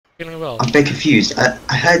Feeling well? I'm a bit confused.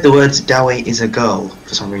 I heard the words Dawei is a girl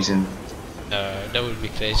for some reason. No, that would be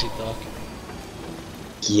crazy talk.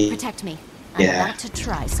 Yeah. Protect me. I'm Yeah. about to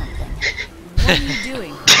try something. What are you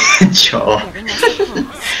doing? Sure. Getting us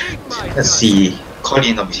across. Let's see.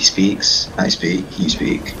 Colleen obviously speaks. I speak. You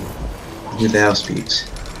speak. Who the hell speaks?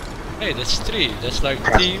 Hey, that's 3. That's like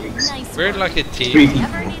Pratt team. speaks. Nice We're one. like a 3 team. people.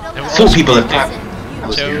 And we're 4 all people have speaking. Pratt. I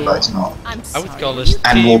was So- here, but it's not. I'm I sorry. would call this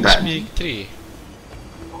And team Warband. speak 3.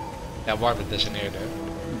 Yeah, Warband doesn't hear though.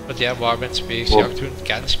 But yeah, Warband speaks. Well- Yogtun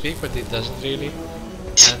can speak, but he doesn't really.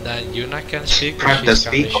 And then Yuna can speak, but Pratt she's does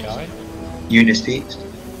kinda speak. shy. Eunice speaks.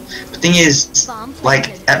 The thing is,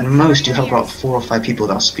 like, at most you have about 4 or 5 people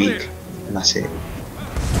that speak, and that's it.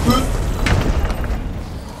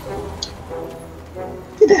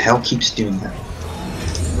 Who the hell keeps doing that?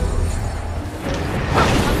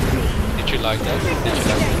 Did you like that? Did you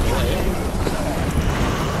like that play?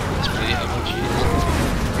 It's pretty emojis.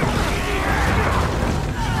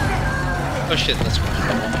 Oh shit, that's my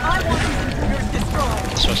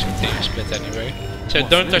This was continuous bit anyway. So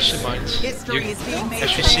don't touch the mines.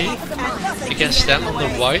 As you see, you can stand on the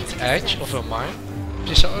white edge of a mine.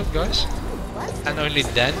 You saw it, guys? And only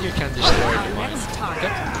then you can destroy the mine.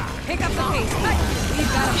 Okay?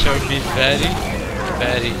 So be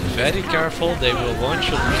very careful. They will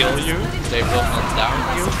one-shot kill you. They will not down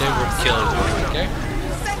you. They will kill you. Okay?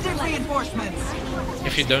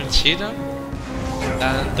 If you don't see them,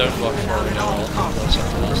 then don't walk forward at all. That's at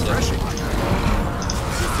the last day.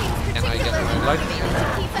 Can I get my lightning?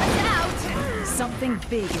 Something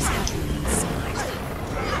big is happening inside.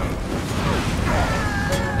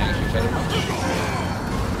 Thank you very much.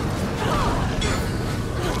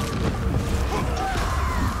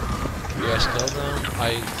 You guys kill them.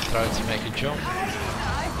 I tried to make a jump.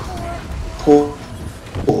 Pull.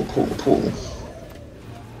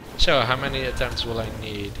 So, how many attempts will I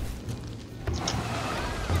need?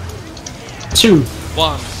 2.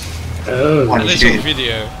 1. Oh. One. At least on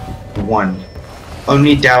video. 1.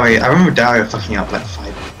 Only Dawei. I remember Dawei fucking up like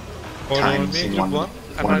 5 Hold on times me, in group one 1.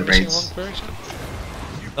 Am one I missing race. one person?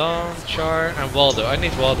 Don, Char, and Waldo. I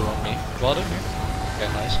need Waldo on me. Waldo here? Okay,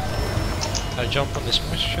 nice. I jump on this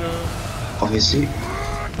mushroom. Obviously.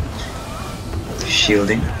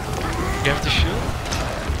 Shielding. You have to shoot?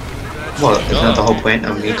 Well, isn't that the whole point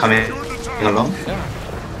of me coming along? Yeah.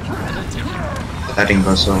 That didn't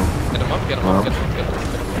go so. Get him up, get him up, get him up, get him up.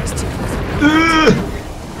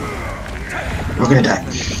 We're gonna die.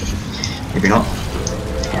 Maybe not.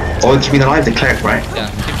 Oh, keeping alive, the cleric, right? Yeah,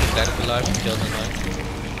 keep the cleric alive and kill the knight.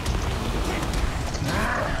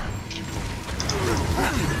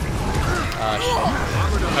 Ah shit.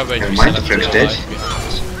 Oh wait, Never we mind, still the have cleric's to dead. alive behind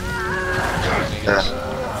us.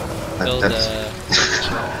 Kill That's. the...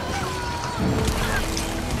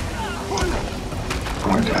 I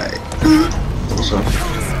wanna die. Also.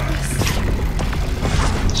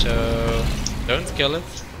 So, don't kill it.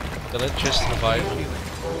 Kill it, just revive.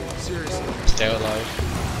 Stay alive.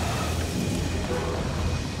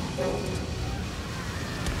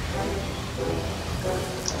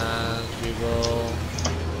 And we will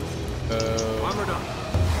go...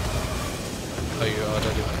 Oh, you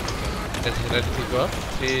already went. Okay. Ready to go up?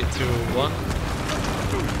 3, 2, 1.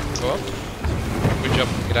 Go up. Good job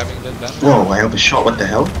grabbing that banner. Whoa, I overshot, what the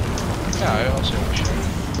hell? Yeah, I also shot.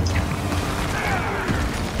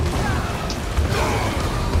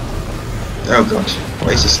 Oh god,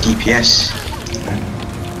 what is this DPS?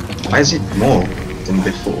 Why is it more than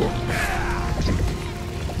before?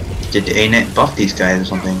 Did the ANET buff these guys or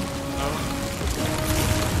something?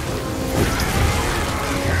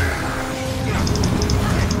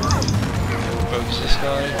 Focus this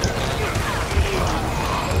guy.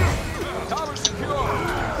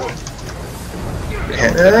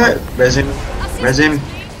 Resin.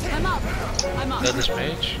 Kill this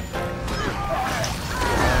mage.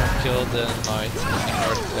 Kill the knight.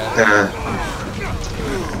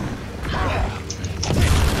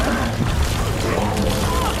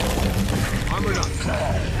 Ignore the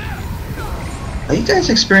cleric. Are you guys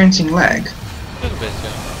experiencing lag? A little bit,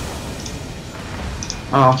 yeah.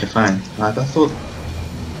 Oh, okay, fine. I thought.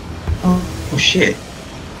 Oh shit.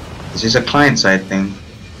 This is a client side thing.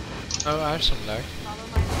 Oh, I have some lag.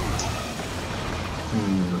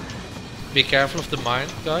 Hmm. Be careful of the mine,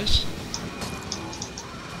 guys.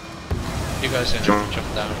 You guys didn't have to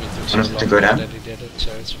jump down. We took so Want us long to go down? that he did it,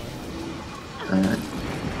 so it's fine.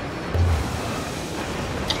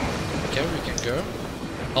 Okay, we can go.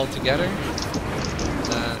 All together.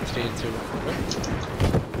 And 3, 2, 1, go.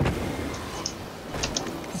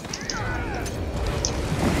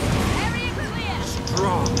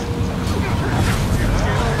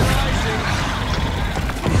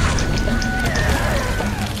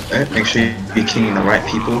 Make sure you're killing the right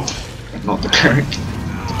people, not the cleric.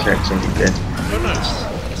 The cleric's already dead. Oh no,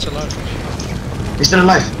 it's alive. He's still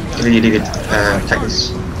alive. Leave it. Attack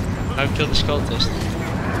this. I've killed the cultist.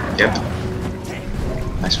 Yep.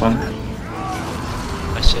 Nice one. I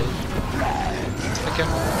save. Okay,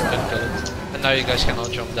 didn't kill it. And now you guys can all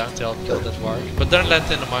jump down to help kill that warg. But don't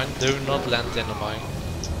land in the mine. Do not land in the mine.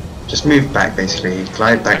 Just move back, basically.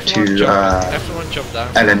 Glide back Everyone jump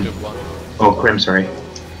down. Ellen. Group 1. Oh, Grim, sorry.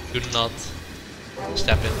 Do not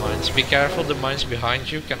step in mines. Be careful, the mines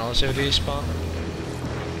behind you can also respawn.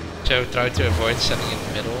 So try to avoid standing in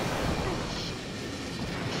the middle.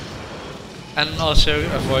 And also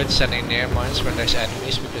avoid standing near mines when there's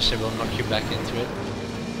enemies because they will knock you back into it.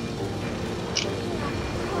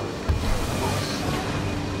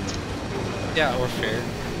 Yeah, or fair.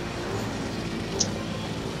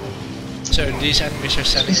 So these enemies are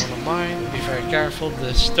standing on a mine, be very careful,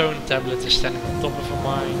 the stone tablet is standing on top of a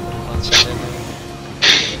mine, do not stand in it.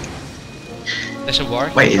 There's a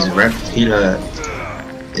warg. Wait, is Rev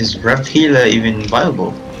Healer even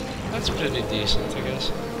viable? That's pretty decent, I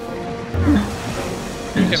guess.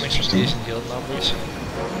 You can make some decent heal numbers.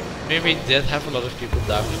 Maybe it did have a lot of people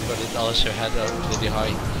dying, but it also had a pretty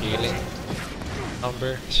high healing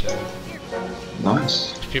number, so...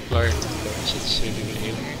 Nice. If people are close, it's really good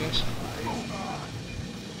healing, I guess.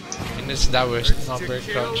 And it's that worst number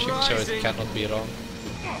crunching, so it cannot be wrong.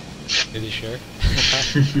 Pretty sure.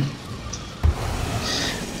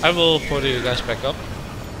 I will put you guys back up.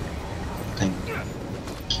 Thank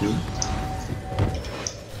you.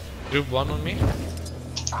 Group 1 on me.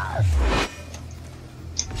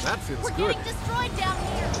 That feels good. Destroyed down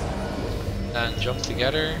here. And jump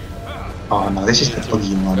together. Oh no, this is the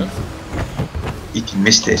buggy one. Go. You can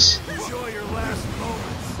miss this. Enjoy your last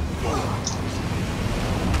moments.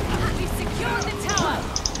 We secured the tower.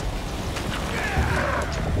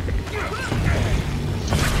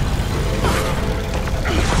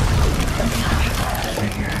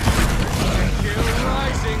 Kill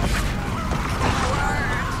rising.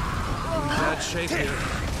 Bad shape here.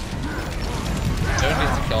 Don't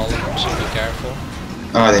need to kill them, so be careful.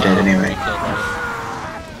 Oh, they did anyway. We killed them.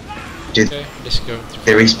 Did Okay, just go to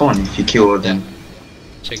they respawn if you kill them?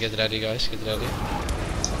 So get ready guys, get ready.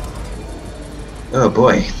 Oh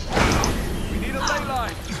boy. We need a ley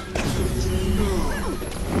line.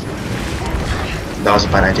 That was a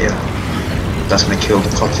bad idea. That's gonna kill the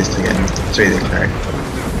cultist again. Sorry, the cleric. Oh,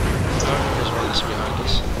 there's one that's behind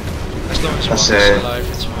us. As long as That's one is alive,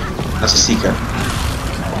 it's fine. That's a seeker.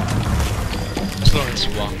 As long as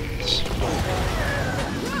one is fine.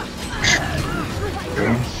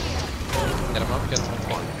 Get him up, get him up, get him up.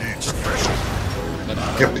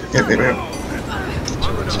 Yep. So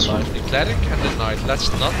it's alive. The cleric and the knight, let's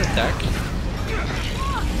not attack.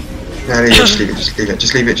 Yeah, just leave it, just leave it,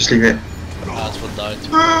 just leave it, just leave it. That will die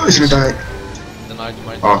too. Oh, it's gonna die. The knight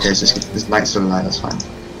might Oh, okay, so this knight's still alive, that's fine.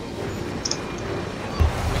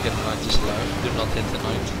 We get the knight is alive. Do not hit the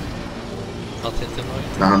knight. Not hit the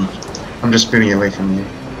knight. No, I'm just moving away from you.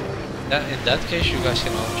 In that case, you guys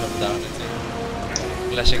can all jump down, I think.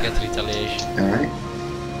 Unless I get retaliation. Alright.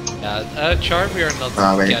 Yeah, Char, we are not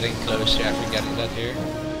getting close to ever getting that here.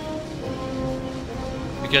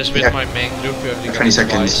 Because with my main group, we only got 20 it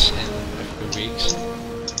seconds. twice in a few weeks.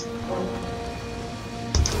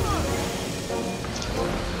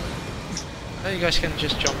 Now you guys can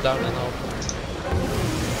just jump down and help.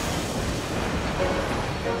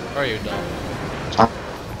 Or are you down?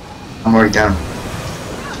 I'm already down.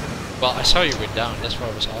 Well, I saw you were down, that's why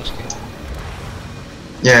I was asking.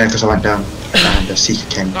 Yeah, because I went down and the seeker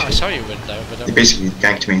came. No, I saw you went down, but He basically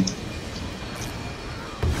ganked me.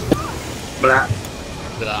 Blah.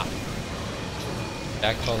 Blah.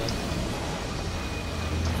 Backfalling.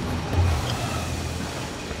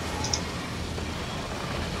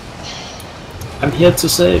 I'm here to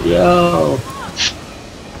save yo.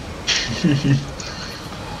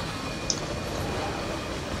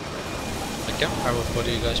 Okay, I will put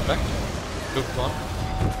you guys back. Group 1.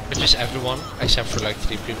 Which is everyone, except for like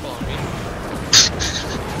 3 people on me.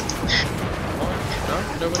 Oh, no?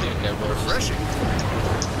 Nobody? Okay, we're Refreshing.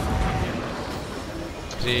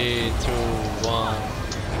 3, 2, 1.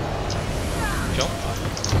 Jump.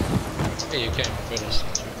 Hey, you came with us.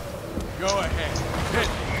 Go ahead. Hit.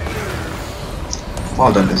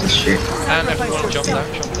 Well done, this is shit. And everyone jump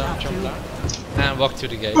down, jump down, jump down. And walk to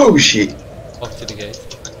the gate. Oh shit. Walk to the gate.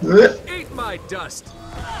 Eat my dust.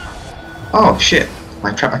 Oh shit.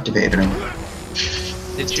 My trap activated him.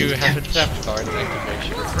 Did you have a trap card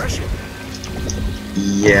activation? Refreshing.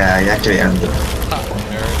 Yeah, I activated him. Ah,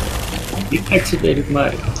 nerd. You activated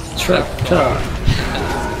my trap card.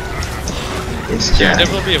 It's So Jack. there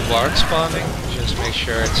will be a ward spawning, just make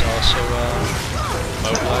sure it's also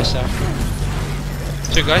mobilized after.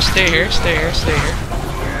 So guys, stay here, stay here, stay here.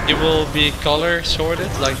 You will be color sorted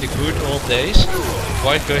like the good old days.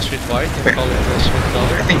 White goes with white and Wait. color goes with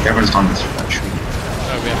color. I think everyone's done this actually. No,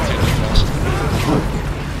 we have to do this.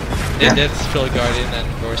 They Yeah. did Phil Guardian and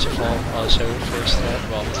Dorsifal also first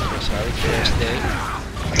first day.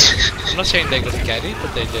 I'm not saying they got carried,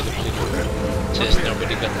 but they did a pretty good. Since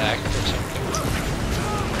nobody got hacked or something.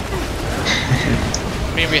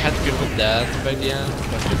 I mean, we had people dead by the end,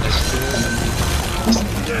 but we missed two.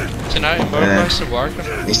 So now immobilize the ward.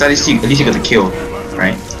 At least you got the kill,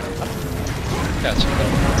 right? Yeah, it's okay.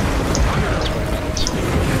 That's what matters.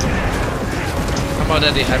 I'm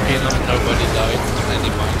already happy enough nobody died in any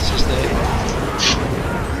mines this day.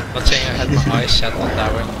 Not saying I had my eyes set on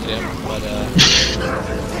tower and gym, but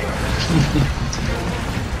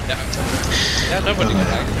yeah, nobody got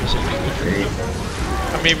hacked, so Great.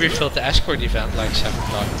 I mean, we filled the escort event like 7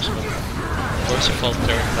 times, but first of all,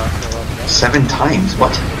 third time or whatnot. 7 times?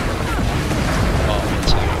 What? Oh,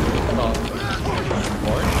 it's 7. Oh,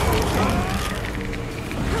 4?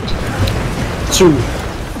 2.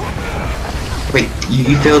 Wait,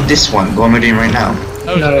 you failed this one. The one we're doing right now.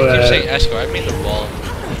 Oh, No, I keep saying escort, I mean the wall.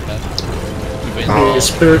 Oh. The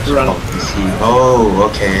spirit run. Oh, I see. Oh,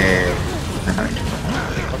 okay. Alright.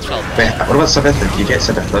 What felt Wait, bad? what about Sabetha? Did you get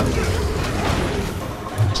Sabetha?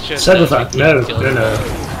 It's just Sabotage, that we no, killed no, no. the-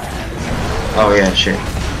 Oh yeah, shit. We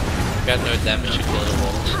got no damage to kill the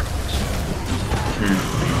walls. Hmm.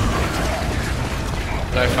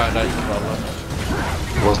 But I found out the problem.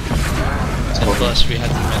 Well, And plus we had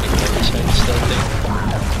too many kills, so I still think,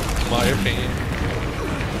 in my opinion.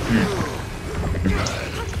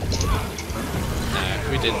 Nah,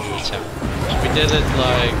 we didn't do it 7. We did it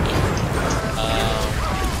like,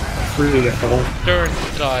 Really hell. third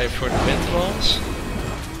try for the wind walls.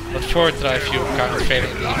 But fourth try if you kind of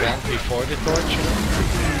failing the event before the torture.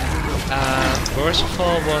 And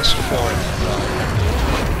Dorsifal was fourth try.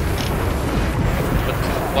 But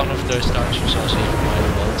one of those times was also even my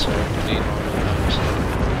fault, so 3 normal times.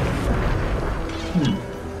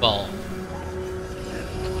 Well,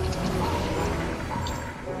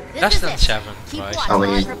 less than 7 tries. Oh,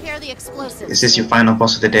 wait. Prepare the explosives. is this your final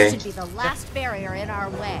boss of the This day? should be the last barrier in our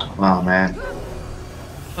way. Oh man.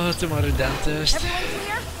 Oh, tomorrow dentist. Everyone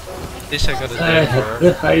clear? At least I got a I day have for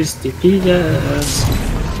the highest DPS.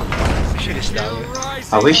 Actually, style.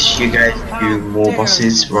 I wish you guys do more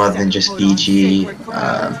bosses rather than just BG,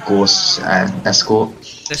 Gorse, and Escort.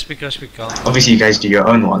 That's because we can't. Obviously you guys do your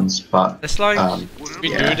own ones, but It's like, we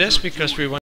yeah. do this because we want